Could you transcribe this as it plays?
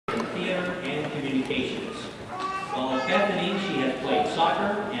theater and communications. While at Bethany, she has played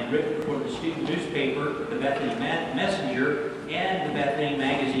soccer and written for the student newspaper, the Bethany Messenger, and the Bethany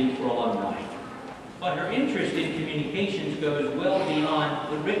Magazine for Alumni. But her interest in communications goes well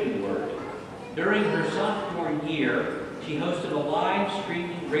beyond the written word. During her sophomore year, she hosted a live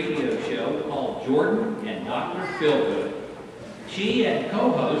streaming radio show called Jordan and Dr. Feelgood. She and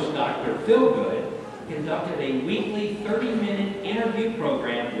co-host Dr. Feelgood conducted a weekly 30-minute interview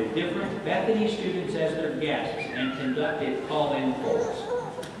program with different Bethany students as their guests and conducted call-in polls.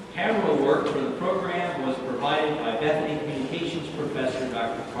 Camera work for the program was provided by Bethany Communications Professor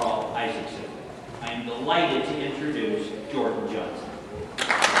Dr. Carl Isaacson. I am delighted to introduce Jordan Johnson.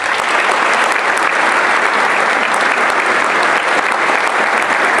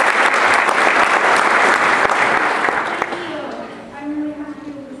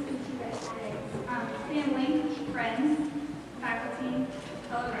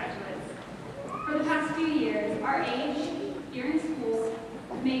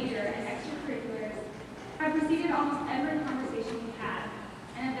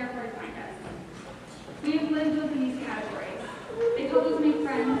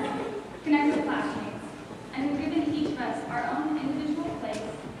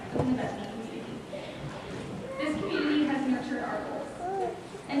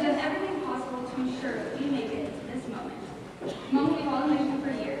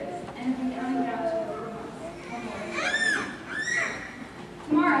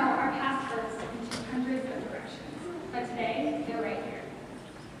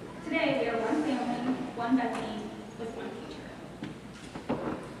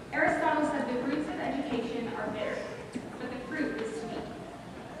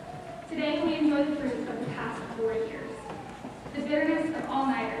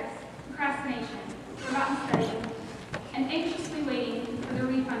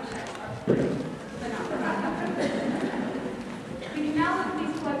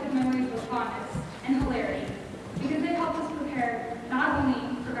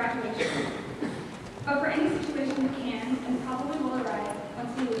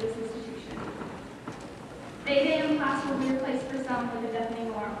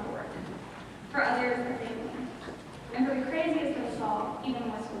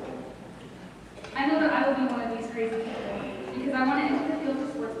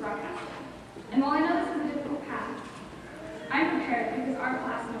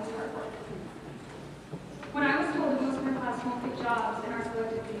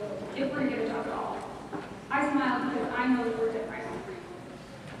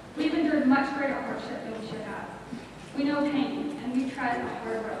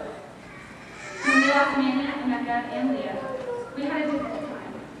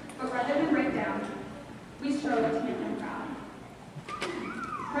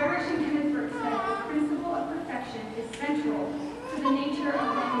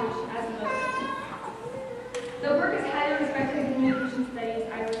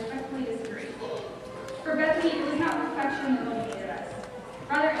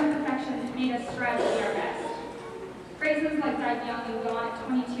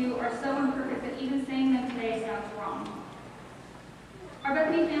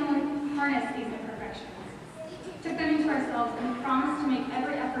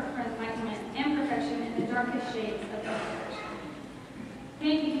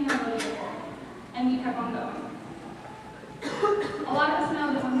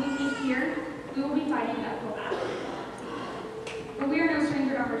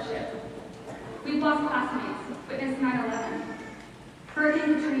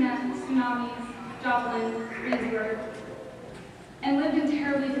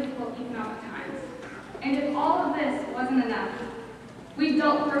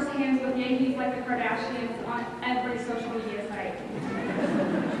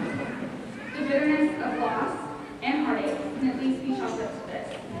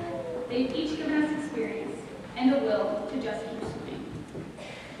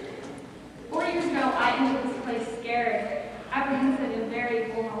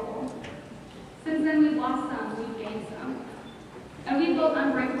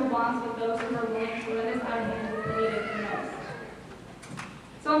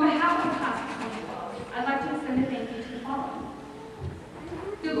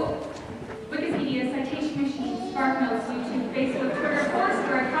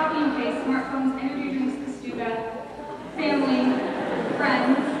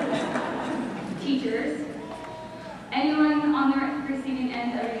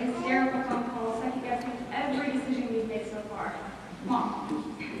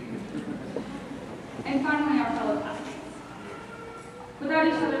 And finally, our fellow classmates. Without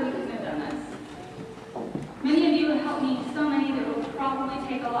each other, we couldn't have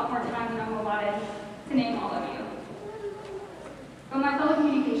take a lot more time than I'm allotted to name all of you. But my fellow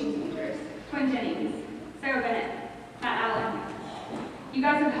communications majors, Twin Jennings, Sarah Bennett, Matt Allen, you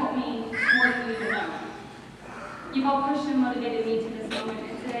guys have helped me more than you even know. You've all pushed and motivated me to this moment,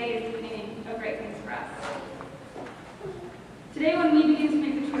 and today is the beginning of great things for us. Today, when we begin to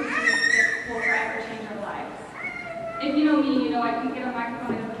make the choices that will forever change our lives. If you know me, you know I couldn't get a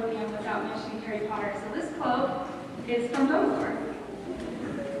microphone in the podium without mentioning Harry Potter, so this quote is from Dumbledore.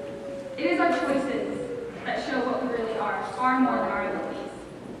 It is our choices that show what we really are, far more than our abilities.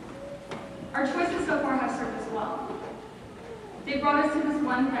 Our choices so far have served us well. They brought us to this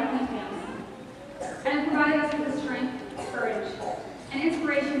one Bethany family, and have provided us with the strength, courage, and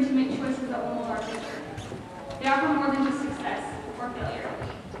inspiration to make choices that will mold our future. They offer more than just success or failure.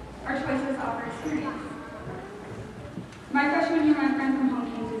 Our choices offer experience. My freshman year, my friend from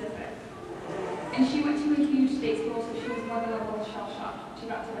home came to visit, and she went to a huge state school, so she was more than a little shell-shocked. She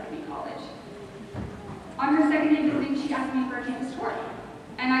got to Bethany College. On her second day visiting, she asked me for a campus tour,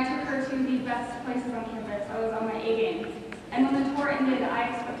 and I took her to the best places on campus. I was on my A game. And when the tour ended, I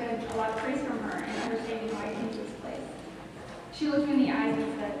expected a lot of praise from her and understanding why I came to this place. She looked me in the eyes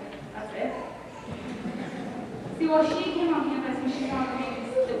and said, "That's it?" See, while she came on campus and she saw the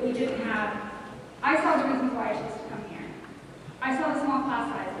things that we didn't have, I saw the reasons why I chose to come here. I saw the small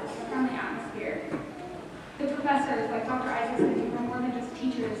class sizes, the friendly atmosphere, the professors like Dr. Isaacson, who were more than just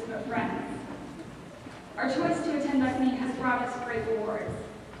teachers, but friends. Our choice to attend Bethany has brought us great rewards.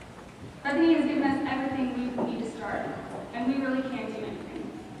 Bethany has given us everything we need to start, and we really can do anything.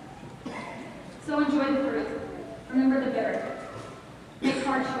 So enjoy the fruit. Remember the bitter. Make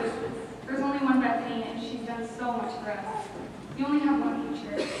hard choices. There's only one Bethany, and she's done so much for us. You only have one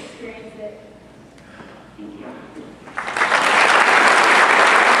future. Experience it.